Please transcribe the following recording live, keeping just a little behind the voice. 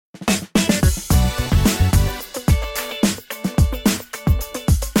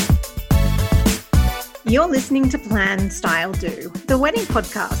You're listening to Plan, Style, Do, the wedding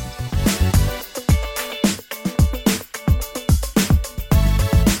podcast.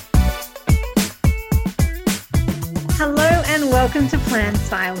 Hello and welcome to Plan,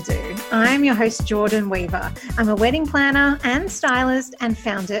 Style, Do. I'm your host, Jordan Weaver. I'm a wedding planner and stylist and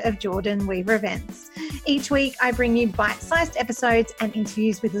founder of Jordan Weaver Events. Each week, I bring you bite-sized episodes and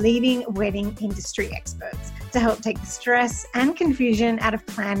interviews with leading wedding industry experts to help take the stress and confusion out of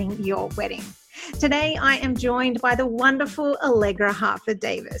planning your wedding. Today, I am joined by the wonderful Allegra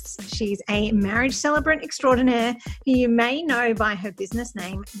Hartford-Davis. She's a marriage celebrant extraordinaire who you may know by her business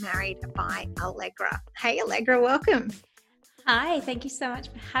name, Married by Allegra. Hey, Allegra, welcome. Hi, thank you so much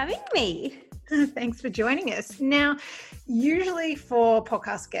for having me. Thanks for joining us. Now, usually for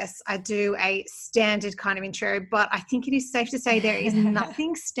podcast guests, I do a standard kind of intro, but I think it is safe to say there is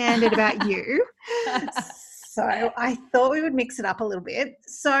nothing standard about you. So I thought we would mix it up a little bit.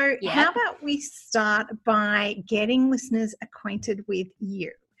 So How about we start by getting listeners acquainted with you?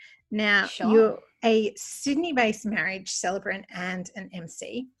 Now, You're a Sydney-based marriage celebrant and an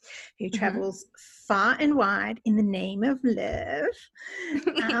MC who travels far and wide in the name of love.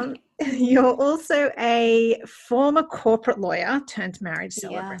 You're also a former corporate lawyer turned marriage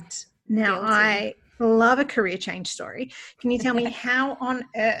celebrant. Now, I love a career change story. Can you tell me how on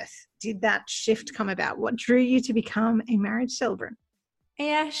earth did that shift come about? What drew you to become a marriage celebrant?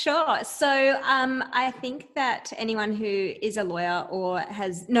 Yeah, sure. So I think that anyone who is a lawyer or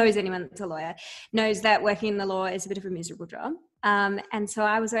knows anyone that's a lawyer knows that working in the law is a bit of a miserable job. And so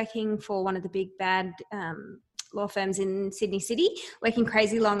I was working for one of the big bad law firms in Sydney City, working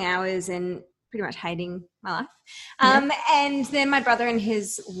crazy long hours and pretty much hating my life. And then my brother and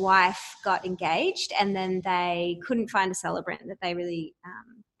his wife got engaged, and then they couldn't find a celebrant that they really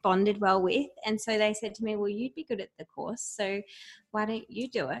bonded well with. And so they said to me, well, you'd be good at the course, so why don't you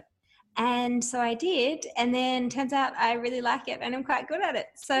do it? And so I did, and then turns out I really like it and I'm quite good at it.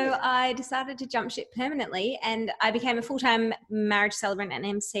 So I decided to jump ship permanently, and I became a full-time marriage celebrant and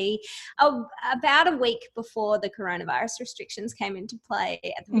MC about a week before the coronavirus restrictions came into play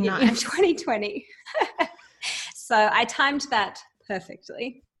at the beginning of 2020. So I timed that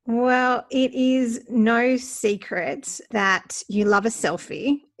perfectly. Well, it is no secret that you love a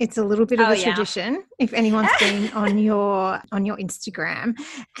selfie. It's a little bit of a tradition if anyone's been on your Instagram,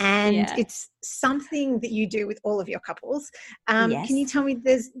 and it's something that you do with all of your couples. Can you tell me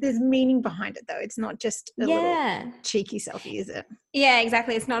there's meaning behind it though? It's not just a little cheeky selfie, is it? Yeah,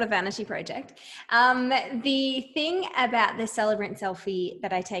 exactly. It's not a vanity project. The thing about the celebrant selfie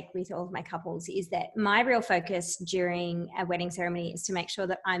that I take with all of my couples is that my real focus during a wedding ceremony is to make sure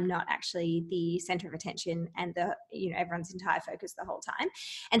that I'm not actually the center of attention and everyone's entire focus the whole time.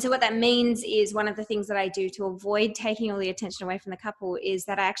 And so what that means is one of the things that I do to avoid taking all the attention away from the couple is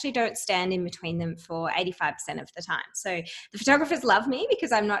that I actually don't stand in between them for 85% of the time. So the photographers love me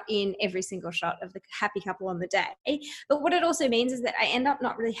because I'm not in every single shot of the happy couple on the day. But what it also means is that I end up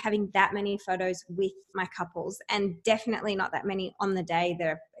not really having that many photos with my couples, and definitely not that many on the day that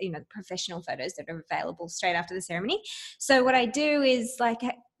are, professional photos that are available straight after the ceremony. So what I do is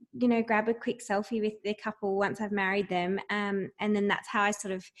grab a quick selfie with the couple once I've married them. And then that's how I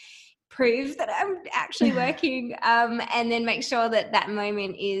sort of prove that I'm actually working, and then make sure that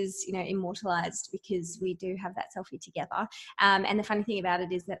moment is, immortalized, because we do have that selfie together. And the funny thing about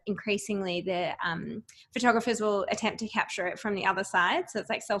it is that increasingly the photographers will attempt to capture it from the other side. So it's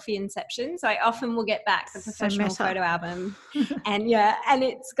like selfie inception. So I often will get back the professional photo album and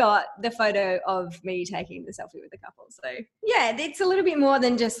it's got the photo of me taking the selfie with the couple. So it's a little bit more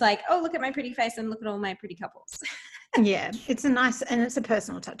than just like, oh, look at my pretty face and look at all my pretty couples. Yeah, it's a nice, and it's a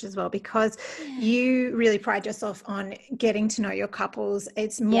personal touch as well, because you really pride yourself on getting to know your couples.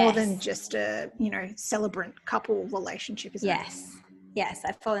 It's more than just a, celebrant couple relationship, isn't it? Yes,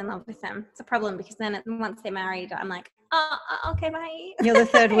 I fall in love with them. It's a problem because then once they're married, I'm like, oh, okay, bye. You're the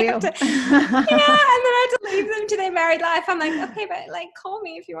third wheel. And then I have to leave them to their married life. I'm like, okay, but call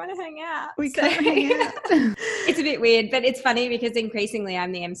me if you want to hang out. We can hang out. It's a bit weird, but it's funny because increasingly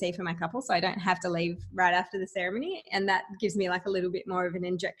I'm the MC for my couple, so I don't have to leave right after the ceremony, and that gives me a little bit more of an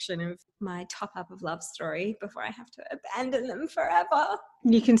injection of my top up of love story before I have to abandon them forever.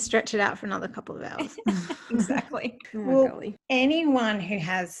 You can stretch it out for another couple of hours. Exactly. Anyone who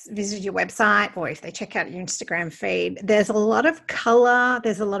has visited your website, or if they check out your Instagram feed, there's a lot of color,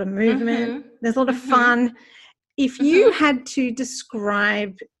 there's a lot of movement, there's a lot of fun. If you had to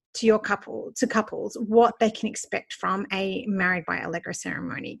describe to couples what they can expect from a Married by Allegra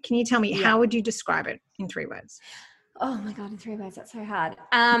ceremony, can you tell me how would you describe it in 3 words? Oh my God, in 3 words, that's so hard.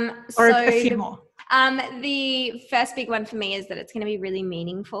 Or a few more. The first big one for me is that it's going to be really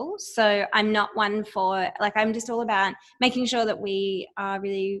meaningful. So I'm not one for, like, I'm just all about making sure that we are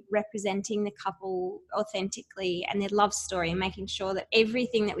really representing the couple authentically and their love story, and making sure that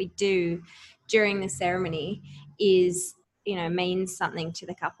everything that we do during the ceremony is, means something to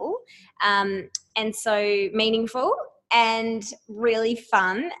the couple. And so meaningful and really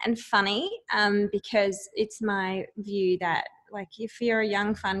fun and funny, because it's my view that, like, if you're a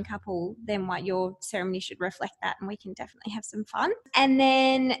young, fun couple, then what your ceremony should reflect that, and we can definitely have some fun. And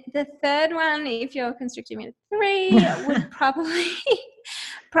then the third one, if you're constricting me to 3, would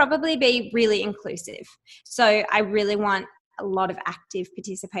probably be really inclusive. So I really want a lot of active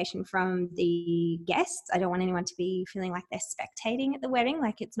participation from the guests. I don't want anyone to be feeling like they're spectating at the wedding.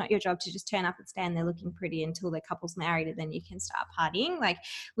 Like, it's not your job to just turn up and stand there looking pretty until the couple's married and then you can start partying. Like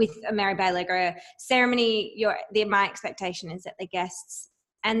with a Mary Bailagro ceremony, my expectation is that the guests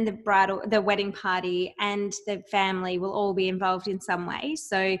and the wedding party and the family will all be involved in some way.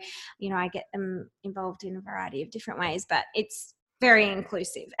 So, I get them involved in a variety of different ways, but it's very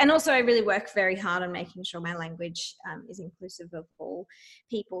inclusive. And also I really work very hard on making sure my language is inclusive of all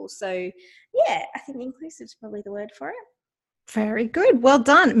people. So yeah, I think inclusive is probably the word for it. Very good. Well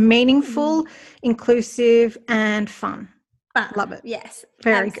done. Meaningful, inclusive, and fun. Love it. Yes.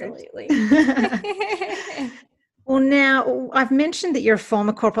 Very absolutely. Good. Well, now I've mentioned that you're a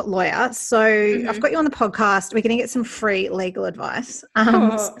former corporate lawyer, so I've got you on the podcast. We're going to get some free legal advice,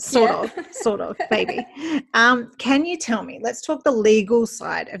 sort of, maybe. Can you tell me, let's talk the legal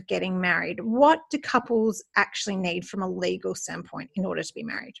side of getting married. What do couples actually need from a legal standpoint in order to be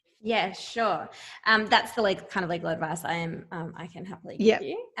married? Yeah, sure. That's the kind of legal advice I can happily give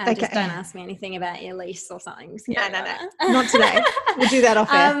you. Okay. Just don't ask me anything about your lease or something. No, not today. We'll do that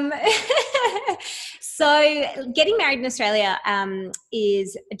off air. So getting married in Australia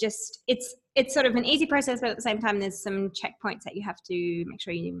is just, it's sort of an easy process, but at the same time, there's some checkpoints that you have to make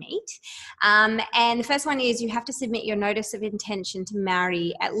sure you meet. And the first one is you have to submit your notice of intention to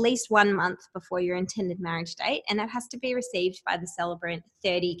marry at least 1 month before your intended marriage date. And that has to be received by the celebrant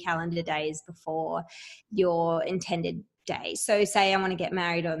 30 calendar days before your intended day. So say I want to get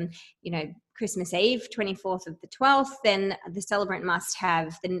married on, Christmas Eve, 24th of the 12th, then the celebrant must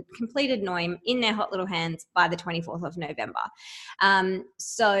have the completed NOIM in their hot little hands by the 24th of November.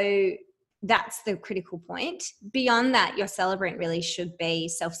 So that's the critical point. Beyond that, your celebrant really should be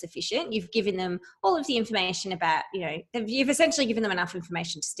self-sufficient. You've given them all of the information about, you've essentially given them enough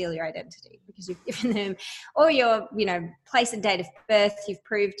information to steal your identity, because you've given them all your, place and date of birth. You've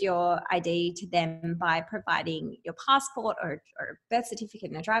proved your ID to them by providing your passport or birth certificate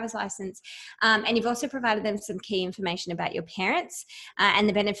and a driver's license. And you've also provided them some key information about your parents and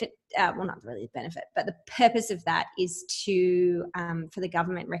the benefit, well, not really the benefit, but the purpose of that is to, for the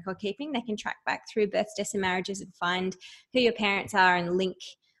government record keeping. They can track back through births, deaths and marriages and find who your parents are and link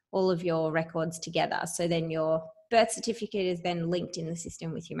all of your records together. So then your birth certificate is then linked in the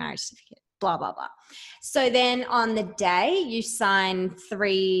system with your marriage certificate, blah, blah, blah. So then on the day you sign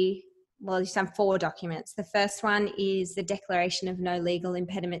 4 documents. The first one is the declaration of no legal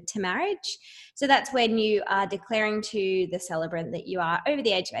impediment to marriage. So that's when you are declaring to the celebrant that you are over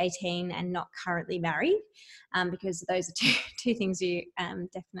the age of 18 and not currently married, because those are two things you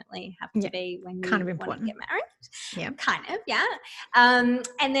definitely have to be when you want to get married. Yeah, kind of, yeah. And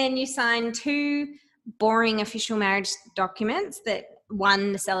then you sign 2 boring official marriage documents that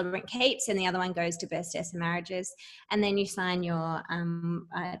one the celebrant keeps and the other one goes to births, deaths and marriages. And then you sign your,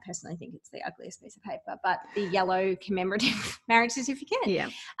 I personally think it's the ugliest piece of paper, but the yellow commemorative marriage certificate. Yeah.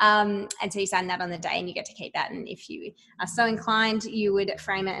 And so you sign that on the day and you get to keep that. And if you are so inclined, you would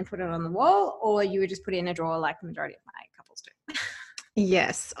frame it and put it on the wall, or you would just put it in a drawer like the majority of my couples do.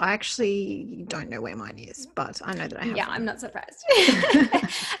 Yes, I actually don't know where mine is, but I know that I have. Yeah, I'm not surprised.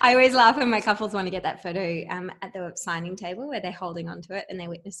 I always laugh when my couples want to get that photo at the signing table where they're holding onto it and their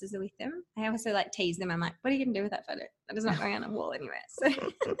witnesses are with them. I also tease them. I'm like, what are you going to do with that photo? That is not going on a wall anywhere. So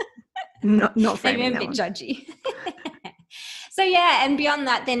not framing maybe I'm a bit judgy. So yeah, and beyond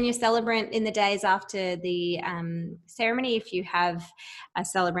that, then your celebrant in the days after the ceremony, if you have a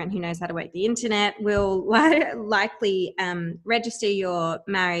celebrant who knows how to work the internet, will likely register your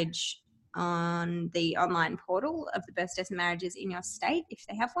marriage on the online portal of the Births, Deaths and Marriages in your state, if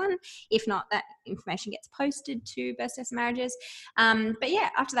they have one. If not, that information gets posted to Births, Deaths and Marriages. But yeah,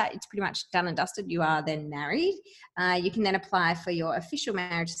 after that, it's pretty much done and dusted. You are then married. You can then apply for your official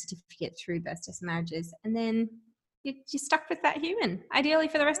marriage certificate through Births, Deaths and Marriages, and then you're stuck with that human, ideally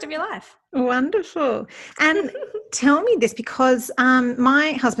for the rest of your life. Wonderful. And tell me this, because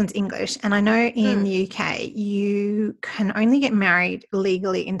my husband's English, and I know in the UK you can only get married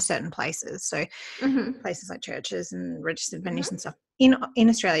legally in certain places. So places like churches and registered venues and stuff. In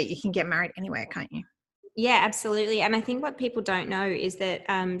Australia, you can get married anywhere, can't you? Yeah, absolutely. And I think what people don't know is that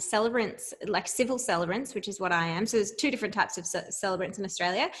celebrants, like civil celebrants, which is what I am. So there's two different types of celebrants in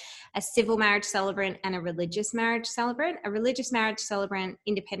Australia, a civil marriage celebrant and a religious marriage celebrant. A religious marriage celebrant,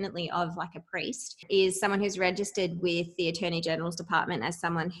 independently of like a priest, is someone who's registered with the Attorney General's Department as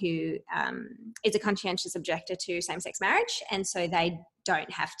someone who is a conscientious objector to same-sex marriage. And so they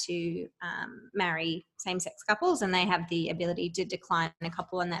don't have to marry same-sex couples, and they have the ability to decline a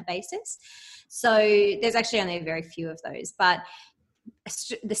couple on that basis. So there's actually only a very few of those, but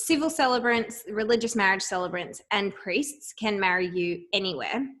the civil celebrants, religious marriage celebrants, and priests can marry you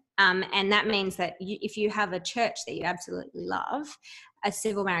anywhere. And that means that if you have a church that you absolutely love, a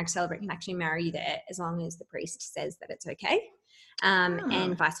civil marriage celebrant can actually marry you there as long as the priest says that it's okay.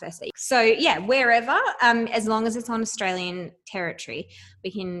 And vice versa. So yeah, wherever, as long as it's on Australian territory,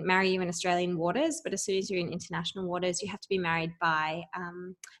 we can marry you in Australian waters, but as soon as you're in international waters, you have to be married by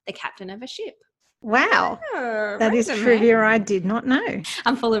the captain of a ship. Wow. That is trivia I did not know.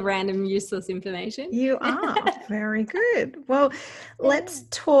 I'm full of random useless information. You are. Very good. Well, let's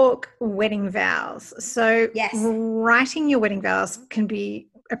talk wedding vows. So writing your wedding vows can be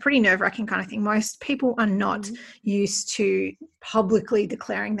a pretty nerve-wracking kind of thing. Most people are not used to publicly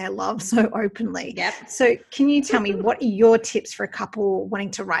declaring their love so openly. Yep. So can you tell me, what are your tips for a couple wanting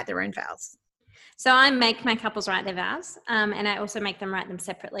to write their own vows? So I make my couples write their vows, and I also make them write them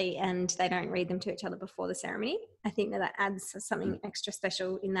separately, and they don't read them to each other before the ceremony. I think that adds something extra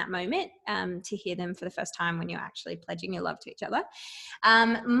special in that moment, to hear them for the first time when you're actually pledging your love to each other.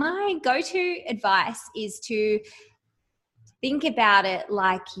 My go-to advice is to think about it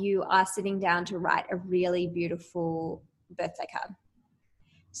like you are sitting down to write a really beautiful birthday card.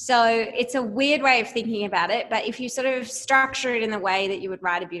 So it's a weird way of thinking about it, but if you sort of structure it in the way that you would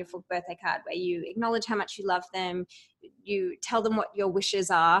write a beautiful birthday card, where you acknowledge how much you love them, you tell them what your wishes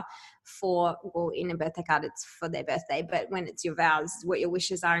are for, well, in a birthday card, it's for their birthday, but when it's your vows, what your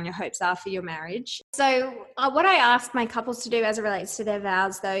wishes are and your hopes are for your marriage. So what I ask my couples to do as it relates to their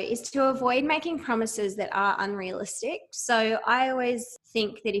vows, though, is to avoid making promises that are unrealistic. So I always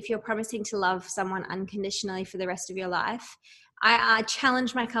think that if you're promising to love someone unconditionally for the rest of your life, I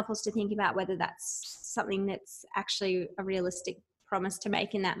challenge my couples to think about whether that's something that's actually a realistic promise to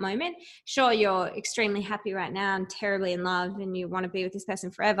make in that moment. Sure, you're extremely happy right now and terribly in love and you want to be with this person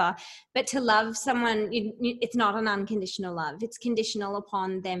forever, but to love someone, it's not an unconditional love. It's conditional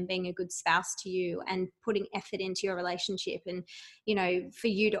upon them being a good spouse to you and putting effort into your relationship, and, you know, for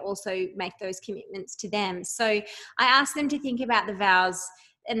you to also make those commitments to them. So I ask them to think about the vows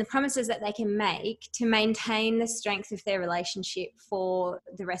and the promises that they can make to maintain the strength of their relationship for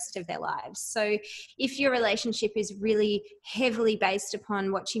the rest of their lives. So if your relationship is really heavily based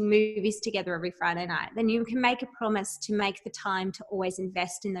upon watching movies together every Friday night, then you can make a promise to make the time to always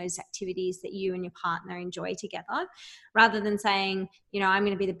invest in those activities that you and your partner enjoy together, rather than saying, you know, I'm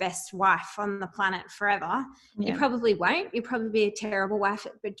going to be the best wife on the planet forever. You probably won't. You'll probably be a terrible wife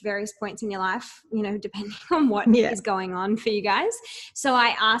at various points in your life, you know, depending on what is going on for you guys. So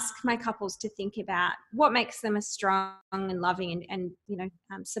I ask my couples to think about what makes them a strong and loving and you know,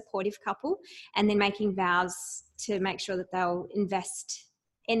 supportive couple, and then making vows to make sure that they'll invest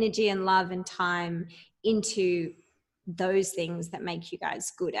energy and love and time into those things that make you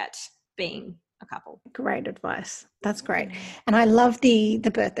guys good at being a couple. Great advice. That's great. And I love the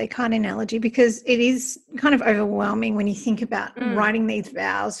birthday card analogy, because it is kind of overwhelming when you think about writing these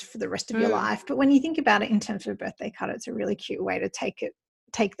vows for the rest of your life. But when you think about it in terms of a birthday card, it's a really cute way to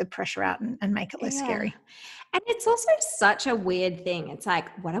take the pressure out and make it less scary. And it's also such a weird thing. It's like,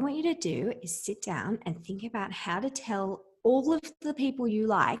 what I want you to do is sit down and think about how to tell all of the people you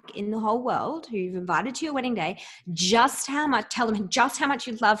like in the whole world who you've invited to your wedding day, tell them just how much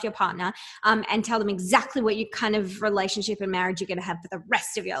you love your partner, and tell them exactly what you kind of relationship and marriage you're going to have for the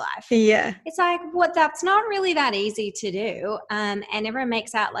rest of your life. Yeah. It's like, that's not really that easy to do. And everyone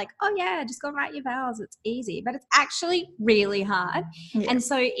makes out like, oh yeah, just go write your vows. It's easy, but it's actually really hard. Yeah. And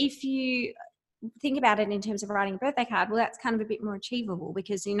so if you think about it in terms of writing a birthday card, well, that's kind of a bit more achievable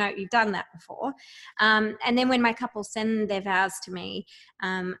because, you know, you've done that before. And then when my couple send their vows to me,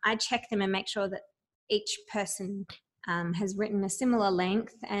 I check them and make sure that each person has written a similar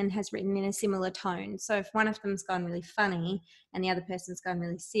length and has written in a similar tone. So if one of them's gone really funny and the other person's gone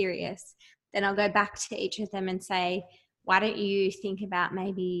really serious, then I'll go back to each of them and say, why don't you think about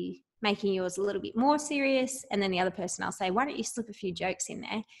maybe making yours a little bit more serious? And then the other person, I'll say, why don't you slip a few jokes in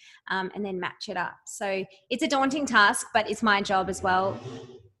there, and then match it up. So it's a daunting task, but it's my job as well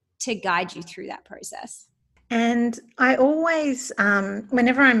to guide you through that process. And I always,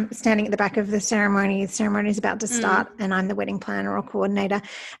 whenever I'm standing at the back of the ceremony is about to start, and I'm the wedding planner or coordinator,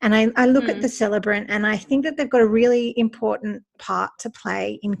 and I look at the celebrant, and I think that they've got a really important part to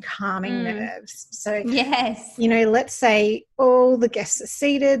play in calming nerves. So, yes, let's say all the guests are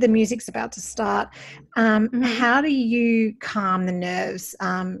seated, the music's about to start. How do you calm the nerves?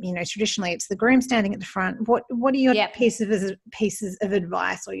 Traditionally it's the groom standing at the front. What are your pieces of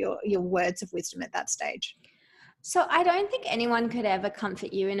advice or your words of wisdom at that stage? So I don't think anyone could ever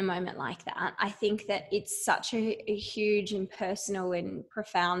comfort you in a moment like that. I think that it's such a huge and personal and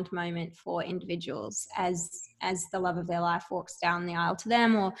profound moment for individuals as the love of their life walks down the aisle to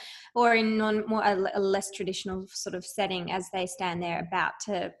them, or in a less traditional sort of setting as they stand there about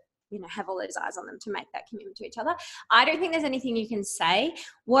to have all those eyes on them to make that commitment to each other. I don't think there's anything you can say.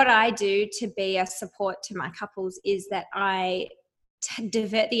 What I do to be a support to my couples is that I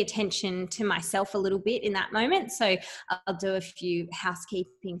divert the attention to myself a little bit in that moment. So I'll do a few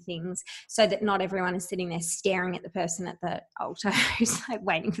housekeeping things so that not everyone is sitting there staring at the person at the altar who's like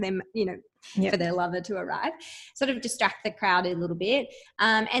waiting for them, for their lover to arrive. Sort of distract the crowd a little bit.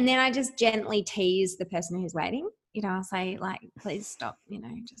 And then I just gently tease the person who's waiting. I'll say like, please stop,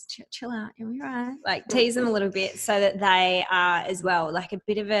 just chill out. You'll be right. Like tease them a little bit so that they are as well, like a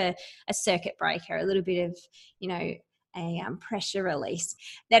bit of a circuit breaker, a little bit of, a pressure release.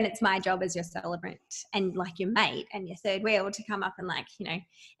 Then it's my job as your celebrant and like your mate and your third wheel to come up and like,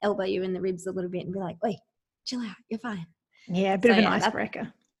 elbow you in the ribs a little bit and be like, wait, chill out, you're fine. Yeah, a bit of an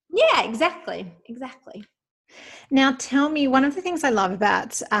icebreaker. Yeah, exactly. Now, tell me, one of the things I love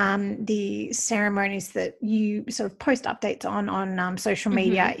about the ceremonies that you sort of post updates on social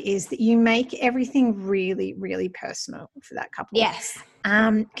media is that you make everything really, really personal for that couple. Yes.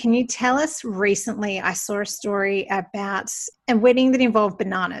 Can you tell us, recently I saw a story about a wedding that involved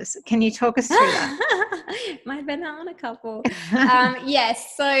bananas. Can you talk us through that? My banana couple.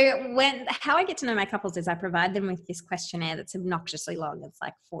 Yes. So how I get to know my couples is I provide them with this questionnaire that's obnoxiously long. It's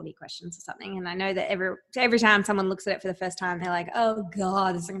like 40 questions or something. And I know that every time someone looks at it for the first time, they're like, oh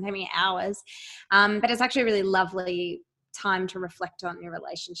God, this is going to take me hours. But it's actually a really lovely time to reflect on your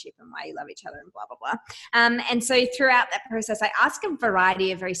relationship and why you love each other and blah, blah, blah. And so throughout that process, I ask a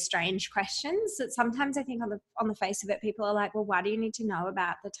variety of very strange questions that sometimes I think on the face of it, people are like, well, why do you need to know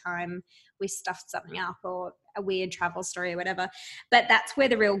about the time we stuffed something up or a weird travel story or whatever? But that's where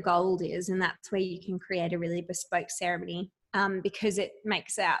the real gold is. And that's where you can create a really bespoke ceremony, because it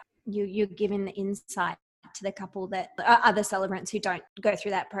makes out you're given the insight to the couple that other celebrants who don't go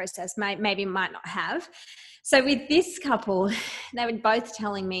through that process maybe might not have. So with this couple, they were both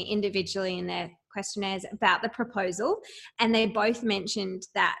telling me individually in their questionnaires about the proposal, and they both mentioned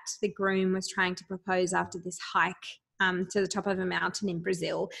that the groom was trying to propose after this hike to the top of a mountain in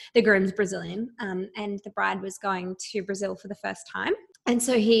Brazil. The groom's Brazilian, and the bride was going to Brazil for the first time. And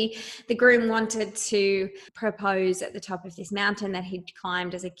so the groom wanted to propose at the top of this mountain that he'd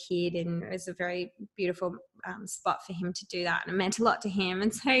climbed as a kid, and it was a very beautiful spot for him to do that, and it meant a lot to him.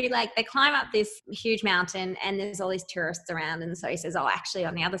 And so they climb up this huge mountain and there's all these tourists around, and so he says, oh, actually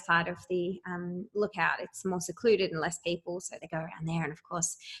on the other side of the lookout it's more secluded and less people, so they go around there. And of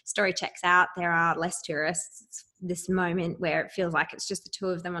course, story checks out, there are less tourists. It's this moment where it feels like it's just the two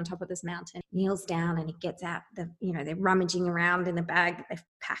of them on top of this mountain. Kneels down and he gets out they're rummaging around in the bag that they've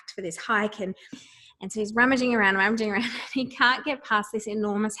packed for this hike, and so he's rummaging around, and he can't get past this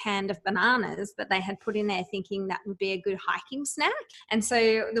enormous hand of bananas that they had put in there thinking that would be a good hiking snack. And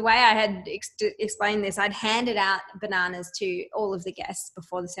so the way I had explained this, I'd handed out bananas to all of the guests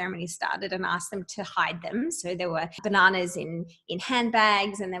before the ceremony started and asked them to hide them. So there were bananas in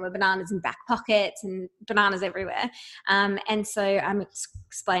handbags, and there were bananas in back pockets, and bananas everywhere. And so I'm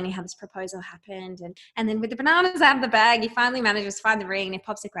explaining how this proposal happened. And then with the bananas out of the bag, he finally manages to find the ring, and he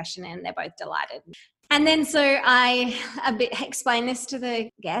pops a question in, and they're both delighted. And then so I explained this to the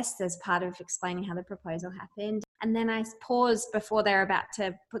guests as part of explaining how the proposal happened. And then I paused before they're about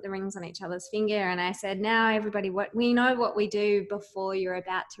to put the rings on each other's finger. And I said, now everybody, what we know what we do before you're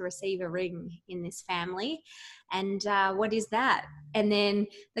about to receive a ring in this family. And what is that? And then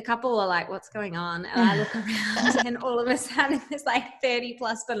the couple are like, what's going on? And I look around and all of a sudden there's like 30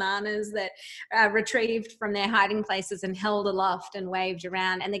 plus bananas that retrieved from their hiding places and held aloft and waved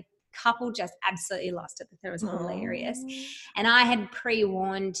around. And couple just absolutely lost it. They thought it was hilarious. And I had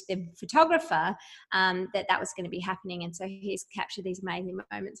pre-warned the photographer that was going to be happening. And so he's captured these amazing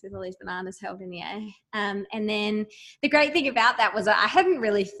moments with all these bananas held in the air. And then the great thing about that was I hadn't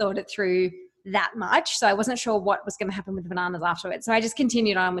really thought it through that much, so I wasn't sure what was going to happen with the bananas afterwards. So I just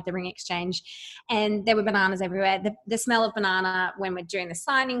continued on with the ring exchange, and there were bananas everywhere. The smell of banana when we're doing the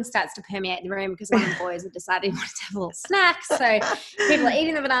signing starts to permeate the room because one of the boys had decided he wanted to have a little snack. So people are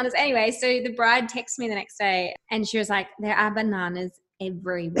eating the bananas anyway. So the bride texted me the next day, and she was like, "There are bananas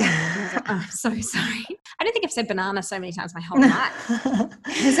everywhere." And I was like, "Oh, I'm so sorry. I don't think I've said banana so many times my whole life."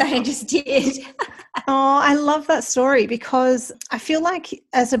 Because I just did. Oh, I love that story, because I feel like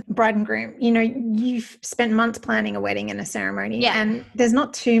as a bride and groom, you've spent months planning a wedding and a ceremony, and there's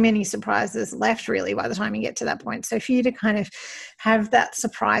not too many surprises left really by the time you get to that point. So for you to kind of have that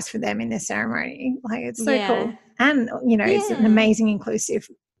surprise for them in their ceremony, like, it's so cool. And, it's an amazing inclusive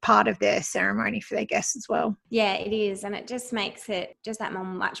part of their ceremony for their guests as well. Yeah, it is. And it just makes it just that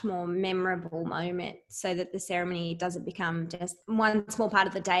much more memorable moment, so that the ceremony doesn't become just one small part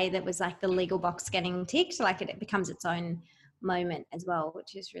of the day that was like the legal box getting ticked. Like it becomes its own moment as well,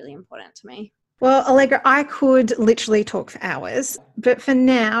 which is really important to me. Well, Allegra, I could literally talk for hours, but for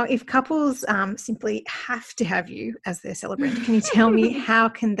now, if couples simply have to have you as their celebrant, can you tell me how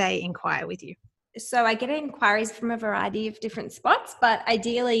can they inquire with you? So I get inquiries from a variety of different spots, but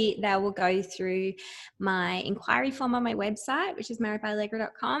ideally they will go through my inquiry form on my website, which is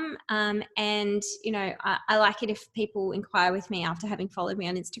marriedbyallegra.com. And, I like it if people inquire with me after having followed me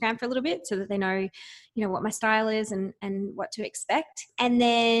on Instagram for a little bit, so that they know, what my style is and what to expect. And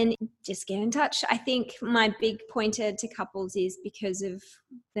then just get in touch. I think my big pointer to couples is, because of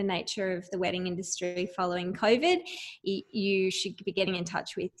the nature of the wedding industry following COVID, you should be getting in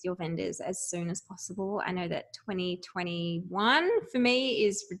touch with your vendors as soon as possible. I know that 2021 for me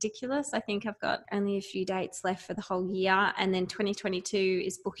is ridiculous. I think I've got only a few dates left for the whole year, and then 2022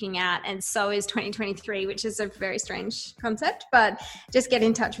 is booking out, and so is 2023, which is a very strange concept, but just get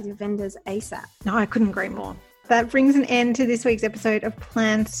in touch with your vendors ASAP. No, I couldn't agree more. That brings an end to this week's episode of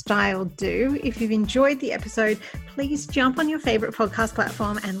Plan, Style, Do. If you've enjoyed the episode, please jump on your favourite podcast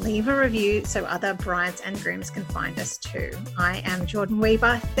platform and leave a review so other brides and grooms can find us too. I am Jordan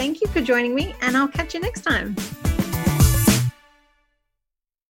Weaver. Thank you for joining me, and I'll catch you next time.